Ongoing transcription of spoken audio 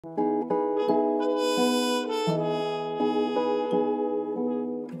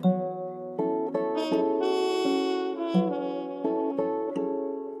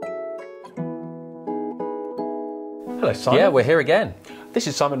Simon. Yeah, we're here again. This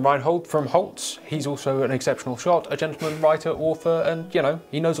is Simon Reinhold from Holts. He's also an exceptional shot, a gentleman, writer, author, and, you know,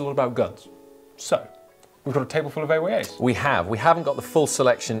 he knows a lot about guns. So, we've got a table full of AYAs. We haven't got the full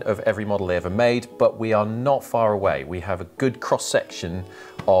selection of every model they ever made, but we are not far away. We have a good cross-section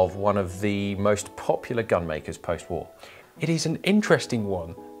of one of the most popular gun makers post-war. It is an interesting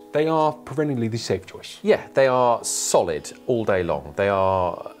one. They are perennially the safe choice. Yeah, they are solid all day long. They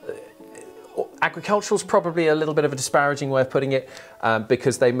are... Agricultural's probably a little bit of a disparaging way of putting it,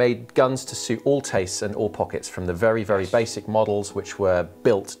 because they made guns to suit all tastes and all pockets, from the very, very basic models, which were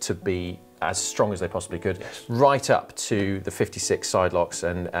built to be as strong as they possibly could, right up to the 56 side locks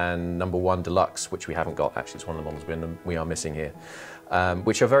and #1 Deluxe, which we haven't got. Actually, it's one of the models we are missing here,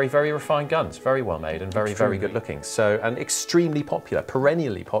 which are very, very refined guns, very well made and very, very good looking. So, and extremely popular,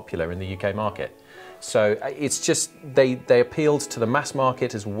 perennially popular in the UK market. So it's just, they appealed to the mass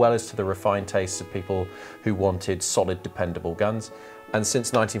market as well as to the refined tastes of people who wanted solid, dependable guns. And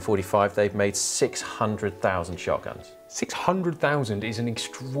since 1945, they've made 600,000 shotguns. 600,000 is an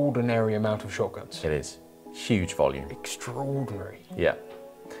extraordinary amount of shotguns. It is. Huge volume. Extraordinary. Yeah.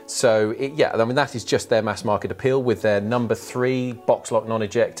 So, yeah, I mean, that is just their mass market appeal with their #3 box lock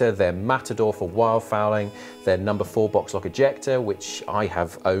non-ejector, their Matador for wild fowling, their #4 box lock ejector, which I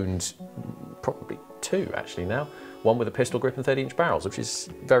have owned probably 2 actually now. One with a pistol grip and 30-inch barrels, which is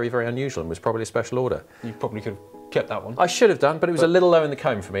very, very unusual and was probably a special order. You probably could have kept that one. I should have done, but it was a little low in the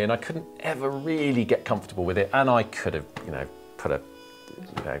comb for me and I couldn't ever really get comfortable with it, and I could have, you know, put a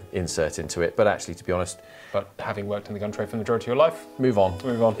insert into it, but actually, to be honest... But having worked in the gun trade for the majority of your life... Move on.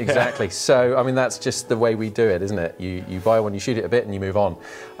 Move on. Exactly. So, I mean, that's just the way we do it, isn't it? You buy one, you shoot it a bit and you move on.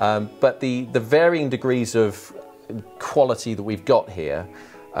 But the varying degrees of quality that we've got here,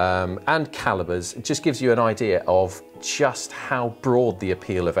 and calibers, it just gives you an idea of just how broad the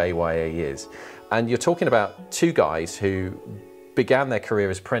appeal of AYA is. And you're talking about 2 guys who began their career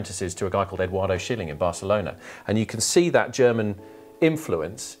as apprentices to a guy called Eduardo Schilling in Barcelona. And you can see that German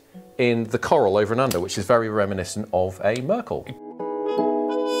influence in the coral over and under, which is very reminiscent of a Merkel.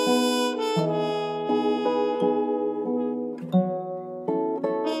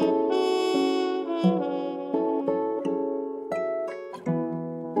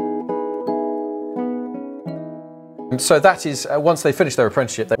 So that is, once they finished their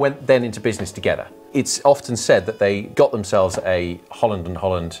apprenticeship, they went then into business together. It's often said that they got themselves a Holland &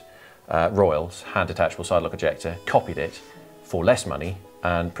 Holland Royals hand-detachable side-lock ejector, copied it for less money,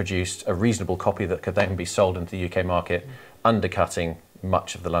 and produced a reasonable copy that could then be sold into the UK market, undercutting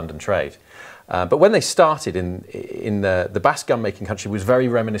much of the London trade. But when they started in the Basque gun-making country was very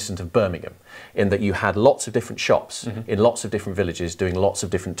reminiscent of Birmingham, in that you had lots of different shops in lots of different villages doing lots of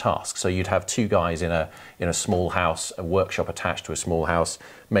different tasks. So you'd have 2 guys in a small house, a workshop attached to a small house,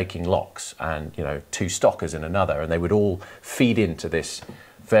 making locks, and 2 stockers in another, and they would all feed into this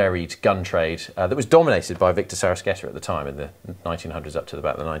varied gun trade that was dominated by Victor Sarasketa at the time in the 1900s up to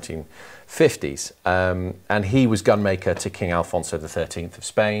about the 1950s. And he was gunmaker to King Alfonso XIII of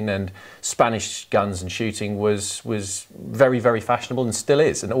Spain, and Spanish guns and shooting was very, very fashionable and still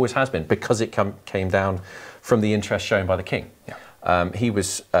is, and always has been, because it came down from the interest shown by the king. Yeah. He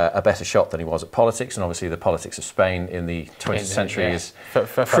was a better shot than he was at politics, and obviously the politics of Spain in the 20th century is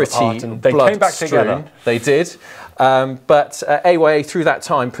pretty they came back together. They did. But AYA through that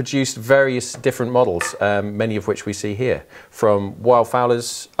time produced various different models, many of which we see here, from wild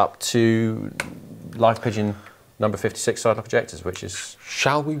fowlers up to live pigeon #56 side-lock ejectors, which is...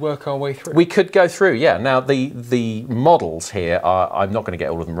 Shall we work our way through? We could go through, yeah. Now, the models here are... I'm not going to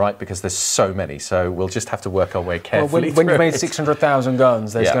get all of them right because there's so many, so we'll just have to work our way carefully when you've made 600,000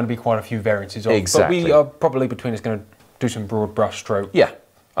 guns, there's going to be quite a few variances of. Exactly. But we are probably between us going to do some broad brush stroke. Yeah.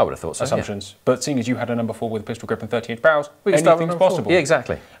 I would have thought so. Assumptions. Yeah. But seeing as you had a #4 with a pistol grip and 30-inch barrels, anything's possible. Yeah,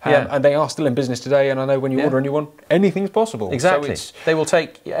 exactly. And they are still in business today, and I know when you order a new one, anything's possible. Exactly. So they will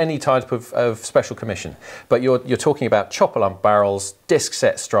take any type of special commission. But you're talking about chopper lump barrels, disc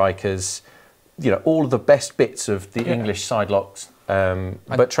set strikers, all of the best bits of the English side locks,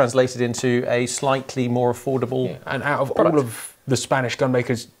 but translated into a slightly more affordable And out of all of the Spanish gun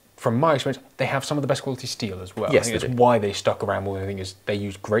makers, from my experience, they have some of the best quality steel as well. Yes, I think that's why they stuck around more than anything, is they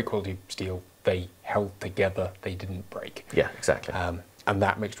used great quality steel, they held together, they didn't break. Yeah, exactly. And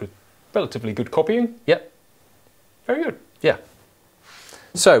that mixed with relatively good copying. Yep. Very good. Yeah.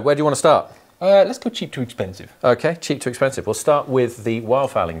 So, where do you want to start? Let's go cheap to expensive. Okay, cheap to expensive. We'll start with the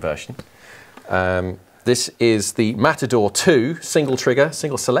wild fowling version. This is the Matador 2 single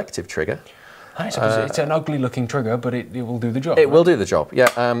selective trigger. I suppose it's an ugly looking trigger, but it will do the job. It will do the job,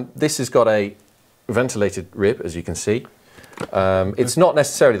 yeah. This has got a ventilated rib, as you can see. It's not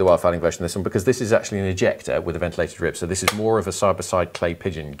necessarily the wild fighting version of this one because this is actually an ejector with a ventilated rib. So this is more of a side-by-side clay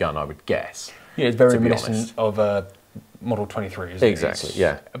pigeon gun, I would guess. Yeah, it's very reminiscent of a Model 23, isn't it? Exactly,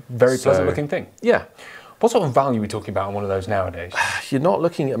 yeah. A very pleasant looking thing. Yeah. What sort of value are we talking about on one of those nowadays? You're not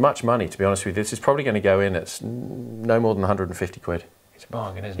looking at much money, to be honest with you. This is probably going to go in at no more than 150 quid. It's a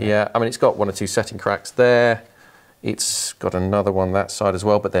bargain, isn't it? Yeah, I mean, it's got 1 or 2 setting cracks there. It's got another one that side as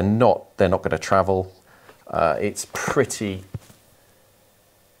well, but they're not going to travel. It's pretty...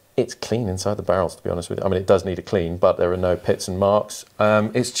 It's clean inside the barrels, to be honest with you. I mean, it does need a clean, but there are no pits and marks.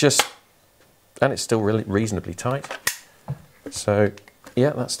 It's just... And it's still really reasonably tight. So...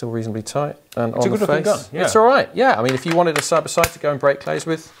 Yeah, that's still reasonably tight. And it's on a good the face, gun, yeah. It's all right. Yeah, I mean, if you wanted a side-by-side to go and break clays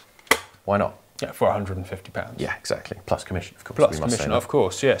with, why not? Yeah, for £150. Yeah, exactly. Plus commission, of course. Plus commission, of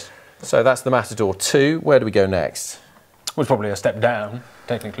course, yes. So that's the Matador 2. Where do we go next? Well, it's probably a step down,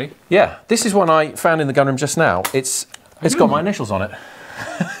 technically. Yeah, this is one I found in the gun room just now. It's got my initials on it.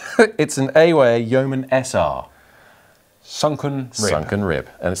 It's an AWA Yeoman SR. Sunken rib. Sunken rib.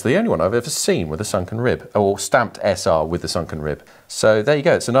 And it's the only one I've ever seen with a sunken rib, or stamped SR with the sunken rib. So there you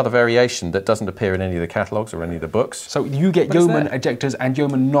go. It's another variation that doesn't appear in any of the catalogues or any of the books. So you get Yeoman ejectors and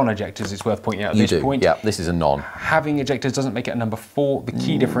Yeoman non-ejectors, it's worth pointing out at this point. Yeah, this is a non. Having ejectors doesn't make it a number 4. The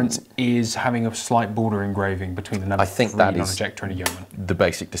key difference is having a slight border engraving between the number 3 non-ejector and a Yeoman. The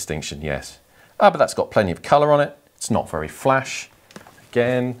basic distinction, yes. But that's got plenty of colour on it. It's not very flash.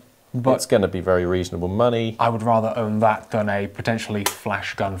 Again, but it's going to be very reasonable money. I would rather own that than a potentially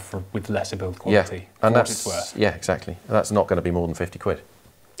flash gun with lesser build quality. Yeah, and that's it's worth. Yeah, exactly. That's not going to be more than 50 quid.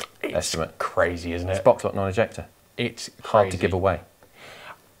 Estimate. Crazy, isn't it? It's box lock non-ejector. It's hard crazy. to give away.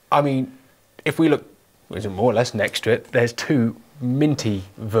 I mean, if we look, more or less next to it, there's 2 minty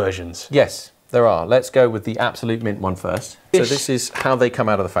versions. Yes, there are. Let's go with the absolute mint one first. So this is how they come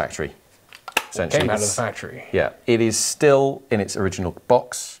out of the factory. Essentially, came out of the factory. Yeah, it is still in its original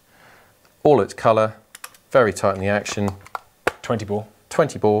box. All its colour, very tight in the action. 20 bore.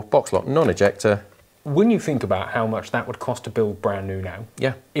 20 bore, box lock, non-ejector. When you think about how much that would cost to build brand new now,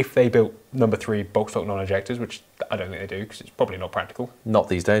 yeah, if they built number 3 box lock non-ejectors, which I don't think they do because it's probably not practical. Not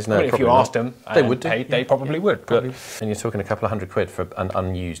these days, no. I mean, if you asked them, they would do. They probably would. But and you're talking a couple of £100 for an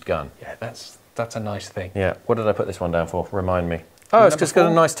unused gun. Yeah, that's a nice thing. Yeah. What did I put this one down for? Remind me. Oh, it's just got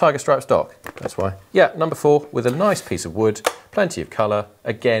a nice tiger stripe stock. That's why. Yeah, number 4 with a nice piece of wood, plenty of colour.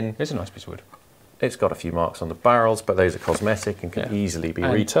 Again, it's a nice piece of wood. It's got a few marks on the barrels, but those are cosmetic and can easily be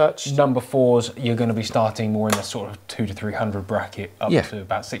retouched. Number 4s, you're going to be starting more in the sort of 200 to 300 bracket, up to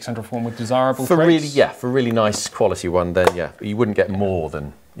about 600 for one with desirable traits. For a really nice quality one, then you wouldn't get more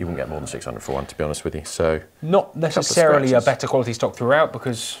than 600 for one, to be honest with you. So not necessarily a better quality stock throughout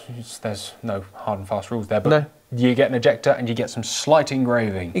because there's no hard and fast rules there. But you get an ejector and you get some slight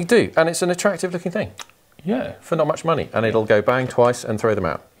engraving. You do, and it's an attractive looking thing. Yeah, for not much money, and it'll go bang twice and throw them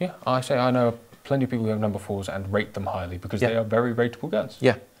out. Yeah, I know plenty of people who have number 4s and rate them highly because they are very rateable guns.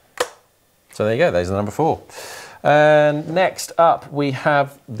 Yeah. So there you go, there's the number 4. And next up we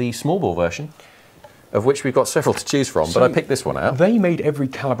have the small bore version, of which we've got several to choose from, but I picked this one out. They made every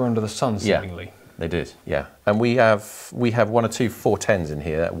calibre under the sun, seemingly. Yeah, they did, yeah. And we have 1 or 2 410s in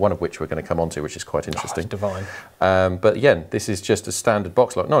here, one of which we're going to come on to, which is quite interesting. That's divine. But again, this is just a standard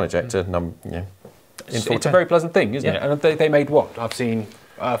box lock, non-ejector, it's a very pleasant thing, isn't it? And they made what? I've seen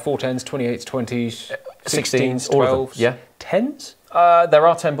 410s, 28s, 20s, 16s, 12s, 10s? There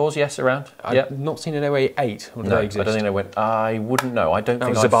are 10 bores, yes, around. I've not seen an OA 8. Or do they exist? I don't think they went. I wouldn't know. I don't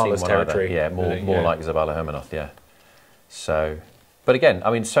think I've seen one territory. Either. Yeah, more like Zabala Hermanoth, yeah. So, but again, I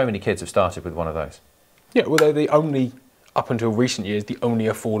mean, so many kids have started with one of those. Yeah, well, they're the only, up until recent years, the only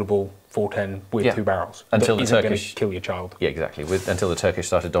affordable 410 with 2 barrels. Until the Turkish going to kill your child. Yeah, exactly. Until the Turkish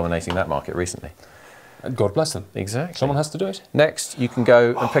started dominating that market recently. God bless them. Exactly. Someone has to do it. Next, you can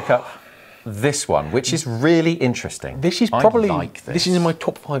go and pick up this one, which is really interesting. This is probably, this is in my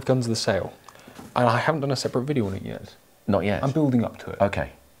top 5 guns of the sale. And I haven't done a separate video on it yet. Not yet. I'm building up to it. Okay.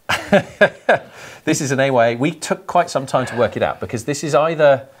 This is an AWA. We took quite some time to work it out because this is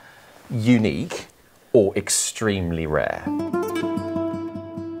either unique or extremely rare.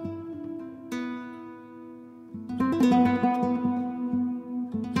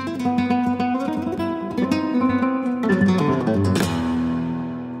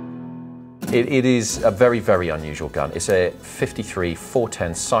 It is a very, very unusual gun. It's a 53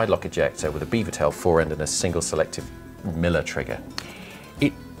 410 side lock ejector with a beaver tail forend and a single selective Miller trigger.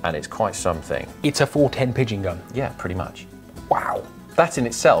 And it's quite something. It's a 410 pigeon gun? Yeah, pretty much. Wow. That in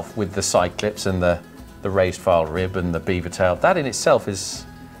itself, with the side clips and the raised file rib and the beaver tail, that in itself is,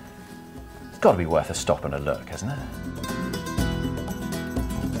 it's got to be worth a stop and a look, hasn't it?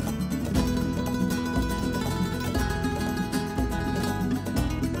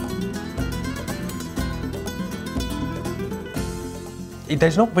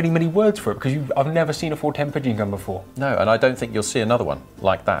 there's not really many words for it because I've never seen a 410 pigeon gun before. No, and I don't think you'll see another one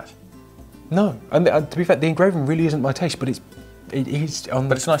like that. No, and to be fair, the engraving really isn't my taste, but it is on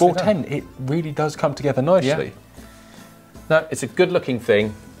the 410. It really does come together nicely. Yeah. No, it's a good-looking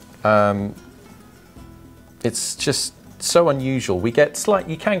thing. It's just so unusual. You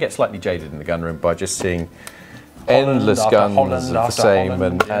can get slightly jaded in the gun room by just seeing endless guns of the same,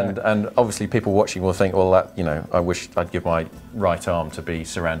 and obviously people watching will think, well, that, you know, I wish I'd give my right arm to be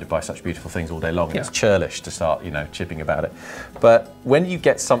surrounded by such beautiful things all day long. And it's churlish to start, you know, chipping about it. But when you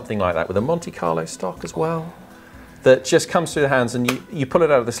get something like that with a Monte Carlo stock as well, that just comes through the hands and you pull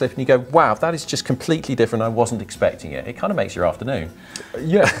it out of the slip and you go, wow, that is just completely different. I wasn't expecting it. It kind of makes your afternoon.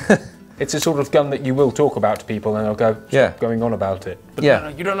 Yeah. It's a sort of gun that you will talk about to people and they'll go, stop going on about it. But no,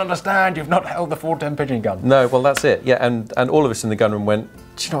 you don't understand, you've not held the 410 pigeon gun. No, well, that's it. Yeah, and all of us in the gun room went,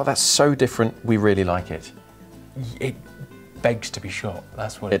 do you know what, that's so different, we really like it. It begs to be shot,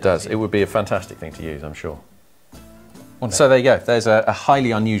 that's what it does. It would be a fantastic thing to use, I'm sure. So there you go, there's a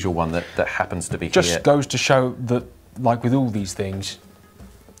highly unusual one that happens to be here. Just goes to show that, like with all these things,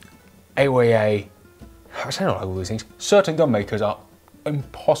 AOA, I say not like all these things, certain gun makers are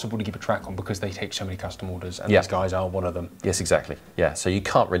impossible to keep a track on because they take so many custom orders, and these guys are one of them. Yes, exactly. Yeah, so you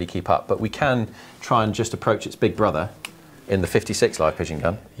can't really keep up, but we can try and just approach its big brother in the 56 live pigeon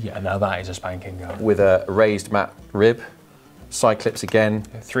gun. Yeah, now that is a spanking gun. With a raised matte rib, side clips again.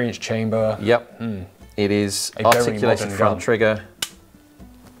 3-inch chamber. Yep. It is articulated front trigger.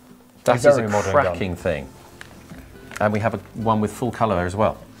 That is a cracking thing. And we have one with full colour as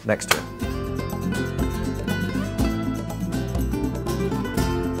well, next to it.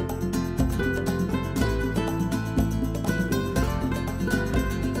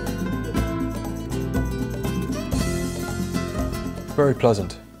 Very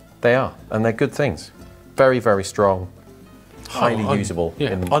pleasant. They are, and they're good things. Very, very strong, highly usable.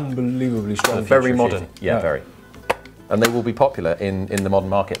 Yeah, unbelievably strong. Very modern. Yeah, very. And they will be popular in the modern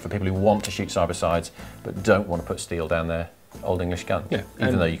market for people who want to shoot side-by-sides but don't want to put steel down their Old English gun. Yeah,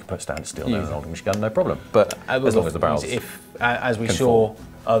 even though you can put standard steel down an Old English gun, no problem. But as long as the barrels as we saw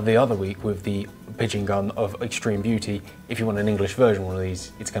the other week with the pigeon gun of extreme beauty, if you want an English version of one of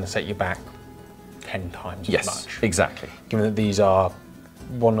these, it's going to set you back 10 times as much. Yes, exactly. Given that these are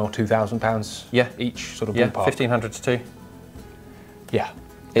 £1,000 or £2,000 each, sort of ballpark. 1,500 to 2. Yeah,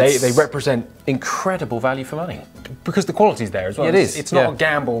 they represent incredible value for money because the quality's there as well. It is. It's not a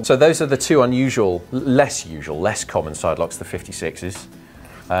gamble. So those are the two unusual, less common side locks, the 56s.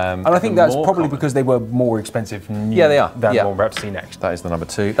 And I think that's probably because they were more expensive. Yeah, they are. Than what we're about to see next. That is the number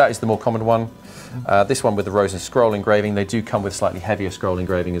 2. That is the more common one. This one with the rose and scroll engraving. They do come with slightly heavier scroll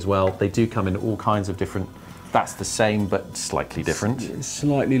engraving as well. They do come in all kinds of different. That's the same, but slightly different.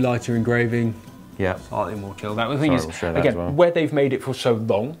 Slightly lighter engraving. Yeah. Slightly more chilled out. The thing is, again, where they've made it for so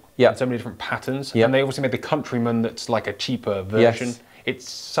long, and so many different patterns, and they also made the Countryman that's like a cheaper version. It's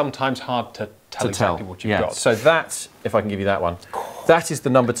sometimes hard to tell exactly what you've got. So that, if I can give you that one, that is the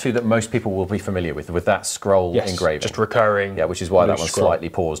number 2 that most people will be familiar with that scroll engraving. Just recurring. Yeah, which is why that one slightly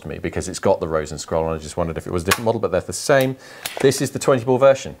paused me, because it's got the rose and scroll, and I just wondered if it was a different model, but they're the same. This is the 20-ball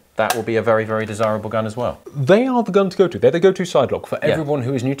version. That will be a very, very desirable gun as well. They are the gun to go to. They're the go-to side lock for everyone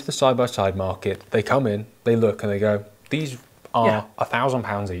who is new to the side-by-side market. They come in, they look, and they go, these are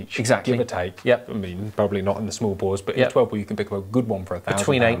 £1,000 each, exactly, give or take. Yep. I mean, probably not in the small bores, but in 12 ball you can pick up a good one for £1,000.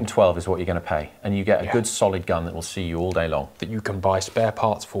 Between 8 and 12 is what you're going to pay, and you get a good solid gun that will see you all day long. That you can buy spare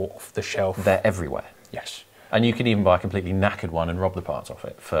parts for off the shelf. They're everywhere. Yes. And you can even buy a completely knackered one and rob the parts off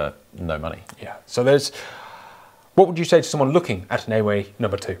it for no money. Yeah. So there's. What would you say to someone looking at an AOA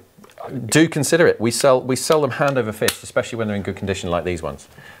number 2? Do consider it. We sell them hand over fist, especially when they're in good condition like these ones,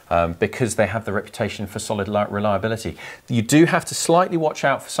 because they have the reputation for solid reliability. You do have to slightly watch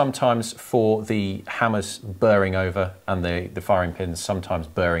out sometimes for the hammers burring over and the firing pins sometimes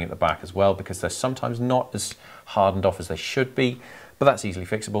burring at the back as well, because they're sometimes not as hardened off as they should be, but that's easily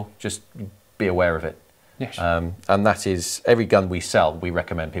fixable. Just be aware of it. Yes. And that is, every gun we sell, we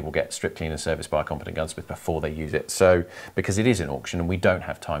recommend people get strip clean and serviced by a competent gunsmith before they use it. So, because it is an auction and we don't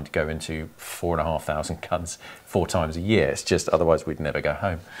have time to go into 4,500 guns 4 times a year. It's just, otherwise we'd never go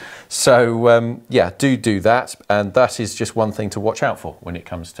home. So, yeah, do that. And that is just one thing to watch out for when it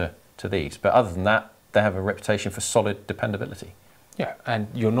comes to these. But other than that, they have a reputation for solid dependability. Yeah, and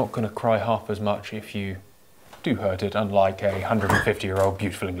you're not going to cry half as much if you do hurt it, unlike a 150-year-old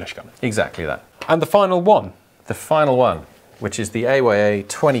beautiful English gun. Exactly that. And the final one. The final one, which is the AOA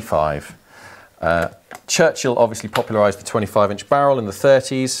 25. Churchill obviously popularised the 25-inch barrel in the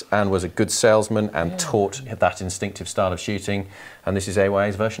 30s and was a good salesman and taught that instinctive style of shooting. And this is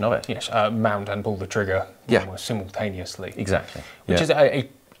AYA's version of it. Yes, mount and pull the trigger almost simultaneously. Exactly. Which is a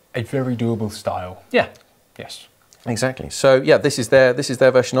very doable style. Yeah. Yes. Exactly. So yeah, this is their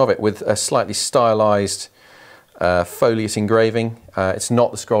version of it with a slightly stylised foliate engraving. It's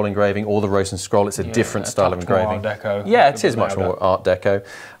not the scroll engraving or the Rosen scroll. It's a different style of engraving. Art Deco. Yeah, it is much more Art Deco,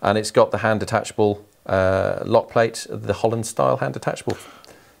 and it's got the hand detachable lock plate, the Holland style hand detachable.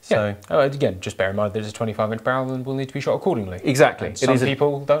 So again, just bear in mind that it's a 25-inch barrel and will need to be shot accordingly. Exactly. And some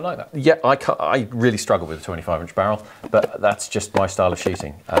people don't like that. Yeah, I really struggle with a 25-inch barrel, but that's just my style of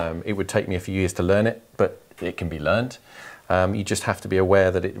shooting. It would take me a few years to learn it, but it can be learned. You just have to be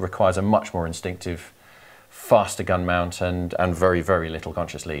aware that it requires a much more instinctive, faster gun mount and very, very little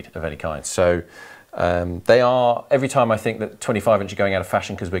conscious lead of any kind. So they are, every time I think that 25-inch are going out of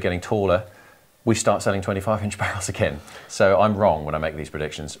fashion because we're getting taller, we start selling 25-inch barrels again. So I'm wrong when I make these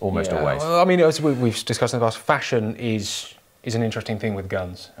predictions, almost always. Well, I mean, as we've discussed in the past, fashion is an interesting thing with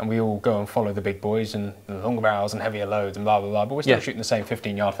guns, and we all go and follow the big boys and the longer barrels and heavier loads and blah, blah, blah, but we're still shooting the same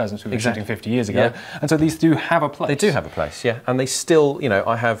 15-yard pheasants we were shooting 50 years ago. And so these do have a place. They do have a place, yeah. And they still, you know,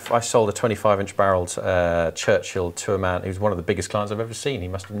 I sold a 25-inch barreled Churchill to a man who's one of the biggest clients I've ever seen. He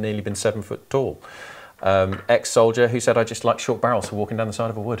must have nearly been 7 foot tall. Ex-soldier who said, I just like short barrels for walking down the side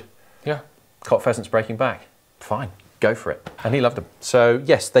of a wood. Yeah. Caught pheasants breaking back. Fine, go for it. And he loved them. So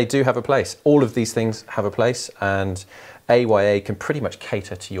yes, they do have a place. All of these things have a place, and AYA can pretty much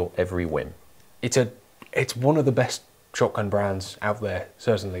cater to your every whim. It's one of the best shotgun brands out there,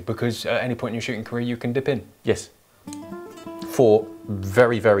 certainly, because at any point in your shooting career you can dip in. Yes. For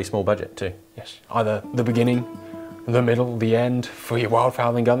very, very small budget too. Yes. Either the beginning, the middle, the end, for your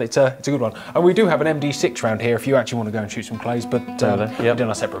wildfowling gun. It's a good one. And we do have an MD6 round here if you actually want to go and shoot some clays, but we've done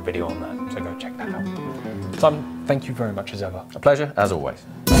a separate video on that, so go check that out. Simon, thank you very much as ever. A pleasure, as always.